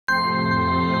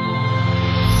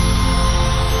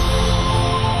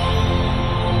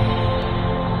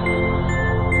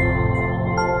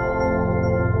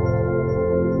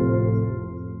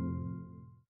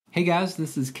Hey guys,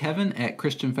 this is Kevin at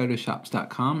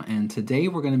ChristianPhotoshops.com, and today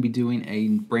we're going to be doing a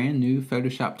brand new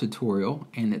Photoshop tutorial,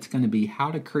 and it's going to be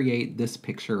how to create this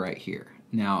picture right here.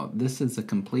 Now, this is a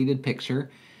completed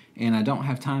picture, and I don't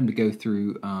have time to go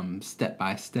through step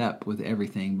by step with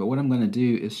everything, but what I'm going to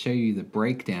do is show you the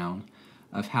breakdown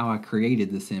of how I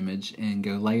created this image and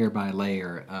go layer by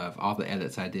layer of all the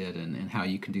edits I did and how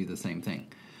you can do the same thing.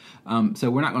 So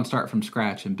we're not going to start from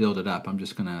scratch and build it up. I'm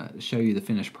just going to show you the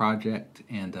finished project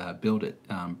and build it,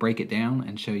 break it down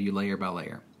and show you layer by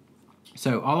layer.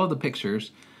 So all of the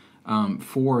pictures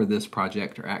for this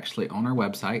project are actually on our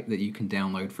website that you can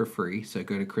download for free. So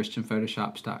go to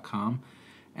ChristianPhotoshops.com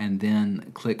and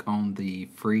then click on the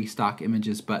free stock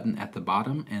images button at the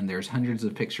bottom, and there's hundreds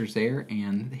of pictures there,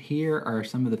 and here are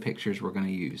some of the pictures we're going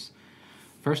to use.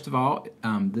 First of all,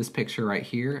 this picture right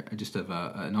here, just of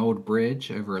an old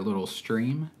bridge over a little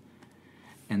stream,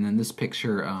 and then this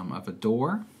picture of a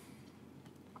door,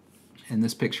 and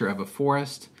this picture of a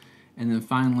forest, and then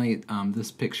finally this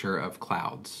picture of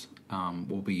clouds.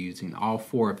 We'll be using all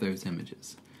four of those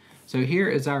images. So here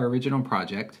is our original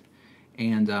project,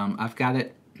 and I've got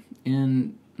it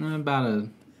in about a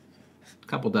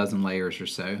couple dozen layers or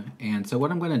so. And so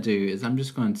what I'm going to do is I'm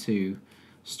just going to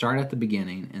start at the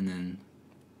beginning and then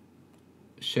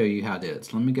show you how it is.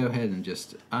 So let me go ahead and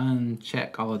just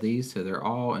uncheck all of these so they're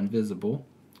all invisible.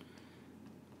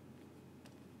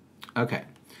 Okay,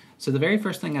 so the very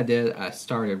first thing I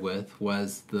started with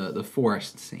was the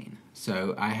forest scene.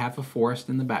 So I have a forest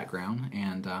in the background,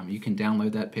 and you can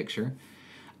download that picture.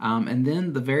 And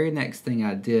then the very next thing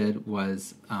I did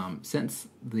was, since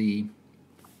the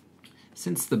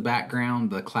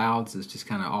background, the clouds is just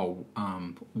kind of all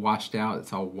washed out,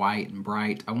 it's all white and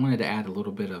bright, I wanted to add a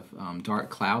little bit of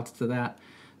dark clouds to that.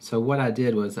 So what I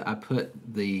did was I put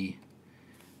the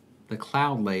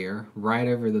cloud layer right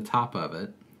over the top of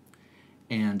it,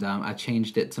 and I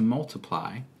changed it to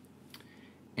multiply.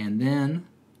 And then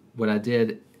what I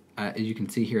did, as you can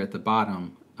see here at the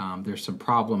bottom, there's some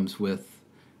problems with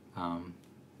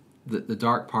the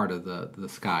dark part of the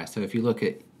sky. So if you look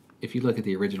at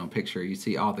the original picture, you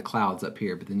see all the clouds up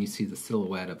here, but then you see the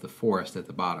silhouette of the forest at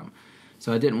the bottom.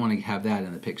 So I didn't want to have that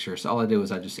in the picture, so all I did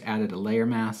was I just added a layer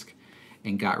mask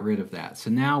and got rid of that.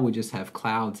 So now we just have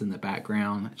clouds in the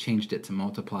background, changed it to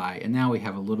multiply, and now we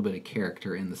have a little bit of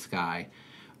character in the sky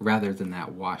rather than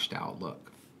that washed out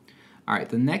look. Alright,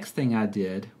 the next thing I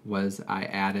did was I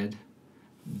added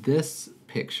this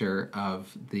picture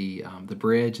of the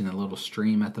bridge and the little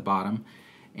stream at the bottom.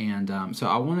 And so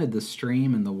I wanted the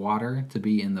stream and the water to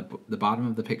be in the bottom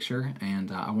of the picture,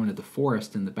 and I wanted the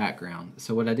forest in the background.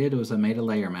 So what I did was I made a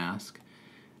layer mask,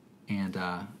 and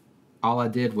all I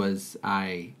did was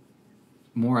I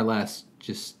more or less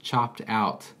just chopped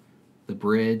out the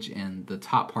bridge and the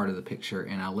top part of the picture,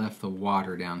 and I left the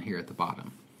water down here at the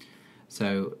bottom.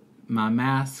 So my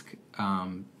mask,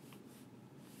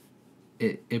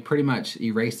 it pretty much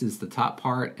erases the top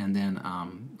part, and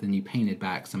then you painted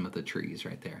back some of the trees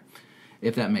right there,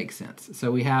 if that makes sense.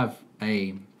 So we have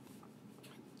a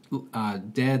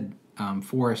dead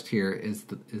forest here is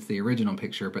the original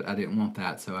picture, but I didn't want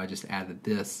that, so I just added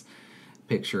this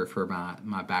picture for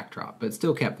my backdrop, but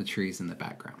still kept the trees in the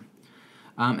background.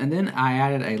 And then I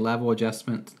added a level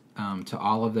adjustment to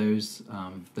all of those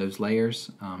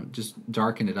layers, just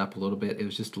darkened it up a little bit. It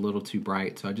was just a little too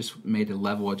bright, so I just made a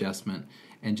level adjustment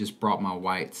and just brought my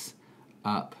whites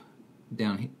up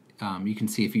down. You can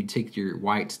see if you take your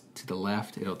whites to the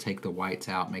left, it'll take the whites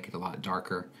out, make it a lot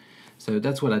darker. So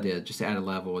that's what I did, just add a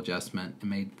level adjustment and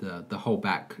made the whole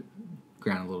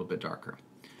background a little bit darker.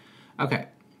 Okay,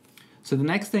 so the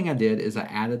next thing I did is I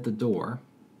added the door.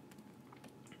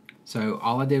 So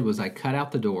all I did was I cut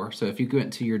out the door. So if you go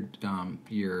into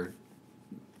your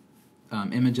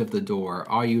image of the door,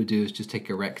 all you would do is just take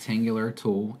a rectangular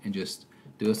tool and just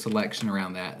do a selection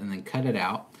around that and then cut it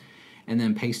out and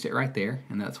then paste it right there,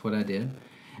 and that's what I did.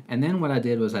 And then what I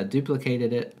did was I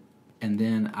duplicated it, and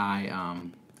then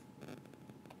I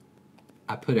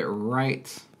put it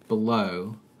right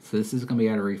below. So this is going to be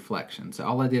at a reflection. So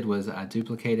all I did was I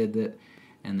duplicated it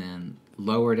and then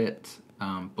lowered it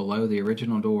below the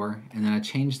original door, and then I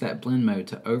changed that blend mode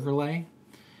to overlay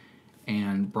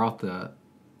and brought the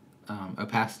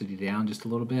opacity down just a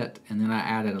little bit, and then I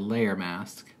added a layer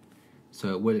mask so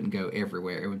it wouldn't go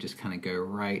everywhere. It would just kind of go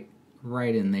right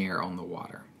in there on the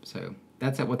water. So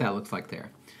that's what that looks like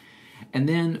there. And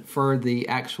then for the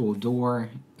actual door,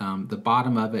 the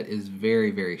bottom of it is very,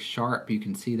 very sharp. You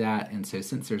can see that. And so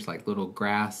since there's like little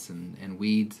grass and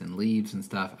weeds and leaves and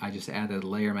stuff, I just added a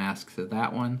layer mask to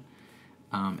that one.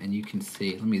 And you can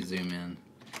see, let me zoom in.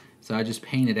 So I just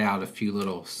painted out a few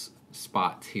little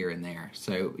spots here and there.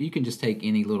 So you can just take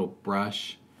any little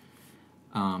brush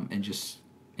and just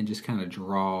kind of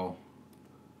draw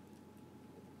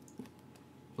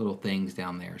little things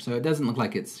down there. So it doesn't look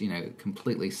like it's, you know,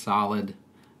 completely solid,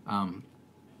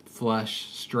 flush,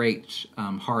 straight,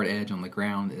 hard edge on the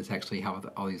ground. Is actually how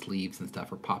all these leaves and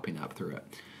stuff are popping up through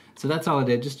it. So that's all I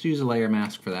did. Just use a layer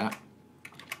mask for that.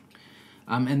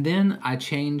 And then I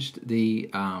changed the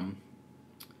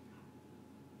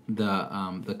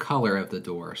color of the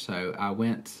door. So I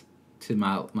went to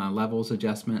my levels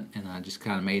adjustment, and I just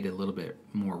kind of made it a little bit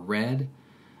more red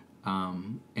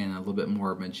and a little bit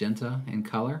more magenta in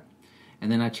color.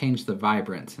 And then I changed the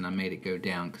vibrance, and I made it go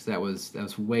down because that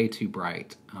was way too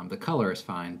bright. The color is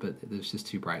fine, but it was just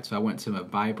too bright. So I went to a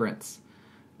vibrance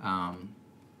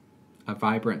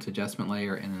adjustment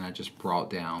layer, and then I just brought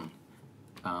down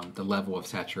the level of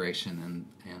saturation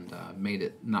and made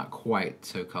it not quite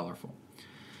so colorful.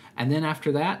 And then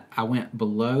after that, I went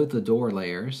below the door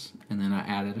layers, and then I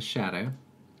added a shadow.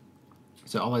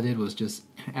 So all I did was just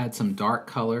add some dark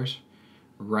colors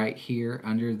right here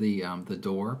under the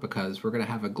door, because we're going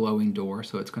to have a glowing door,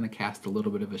 so it's going to cast a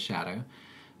little bit of a shadow.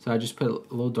 So I just put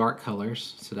a little dark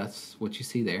colors, so that's what you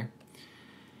see there.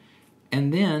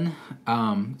 And then,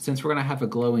 since we're going to have a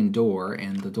glowing door,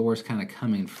 and the door is kind of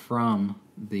coming from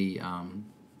the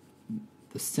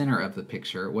center of the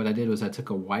picture, what I did was I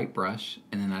took a white brush,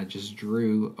 and then I just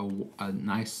drew a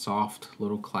nice soft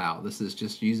little cloud. This is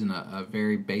just using a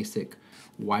very basic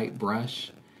white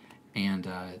brush, and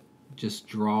just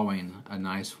drawing a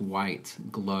nice white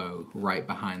glow right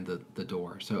behind the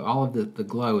door. So all of the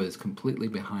glow is completely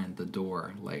behind the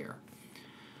door layer.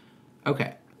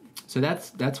 Okay, so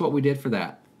that's what we did for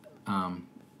that.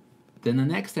 Then the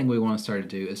next thing we want to start to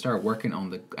do is start working on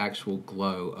the actual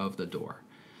glow of the door.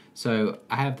 So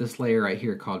I have this layer right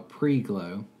here called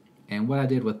pre-glow, and what I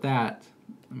did with that,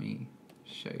 let me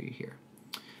show you here.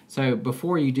 So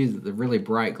before you do the really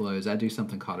bright glows, I do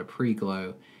something called a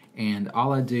pre-glow, and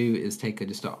all I do is take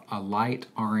just a light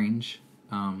orange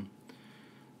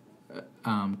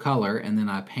color, and then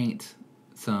I paint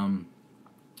some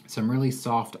really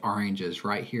soft oranges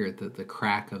right here at the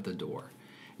crack of the door.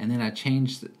 And then I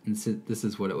changed, and this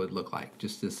is what it would look like,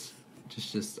 just this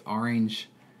orange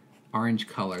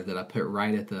color that I put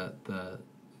right at the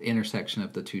intersection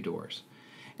of the two doors.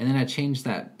 And then I changed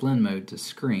that blend mode to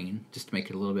screen just to make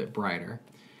it a little bit brighter.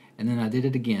 And then I did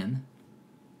it again.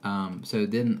 So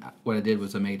then what I did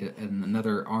was I made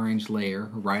another orange layer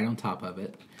right on top of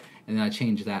it, and then I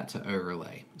changed that to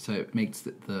overlay. So it makes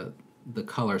the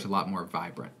colors a lot more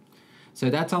vibrant.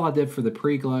 So that's all I did for the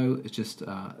pre-glow. It's just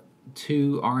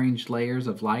 2 orange layers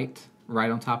of light right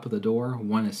on top of the door.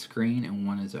 One is screen and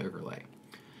one is overlay.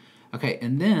 Okay,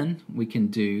 and then we can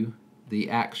do the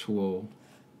actual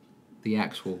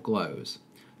glows.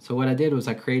 So what I did was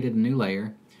I created a new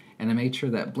layer, and I made sure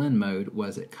that blend mode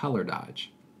was at color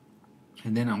dodge.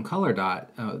 And then on color dodge,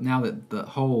 now that the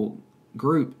whole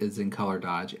group is in color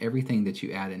dodge, everything that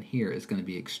you add in here is going to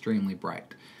be extremely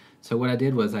bright. So what I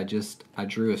did was I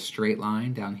drew a straight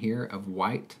line down here of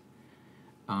white,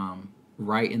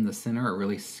 right in the center, a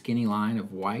really skinny line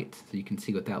of white, so you can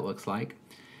see what that looks like.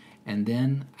 And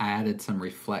then I added some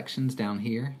reflections down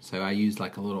here. So I used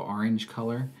like a little orange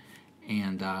color,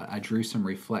 and I drew some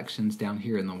reflections down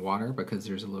here in the water because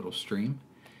there's a little stream.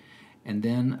 And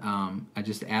then I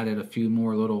just added a few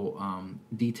more little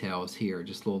details here,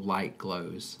 just little light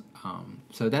glows.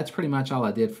 So that's pretty much all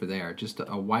I did for there. Just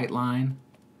a white line.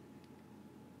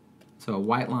 So a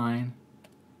white line,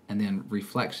 and then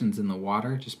reflections in the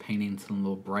water, just painting some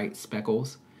little bright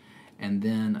speckles, and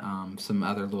then some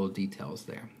other little details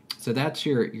there. So that's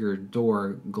your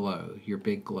door glow, your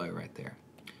big glow right there.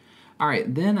 All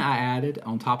right, then I added,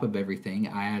 on top of everything,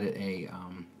 I added a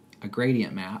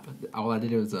gradient map. All I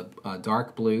did was a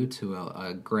dark blue to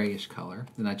a grayish color.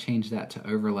 Then I changed that to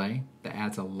overlay. That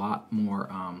adds a lot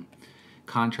more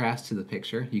contrast to the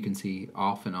picture. You can see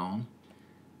off and on.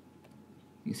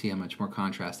 You see how much more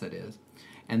contrast that is.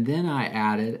 And then I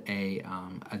added a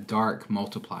dark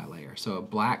multiply layer, so a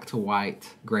black to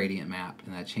white gradient map,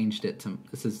 and I changed it to,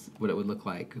 this is what it would look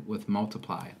like with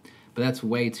multiply. But that's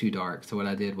way too dark, so what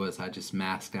I did was I just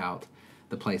masked out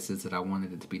the places that I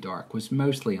wanted it to be dark, was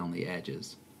mostly on the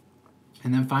edges.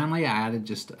 And then finally I added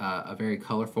just a very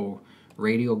colorful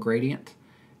radial gradient,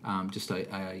 just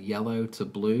a yellow to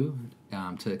blue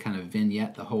to kind of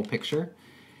vignette the whole picture.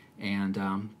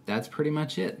 And that's pretty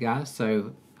much it, guys.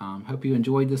 So hope you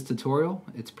enjoyed this tutorial.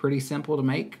 It's pretty simple to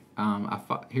make.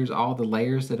 Here's all the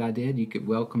layers that I did. You could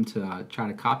welcome to try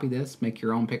to copy this, make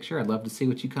your own picture. I'd love to see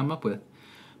what you come up with.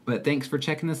 But thanks for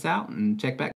checking this out, and check back.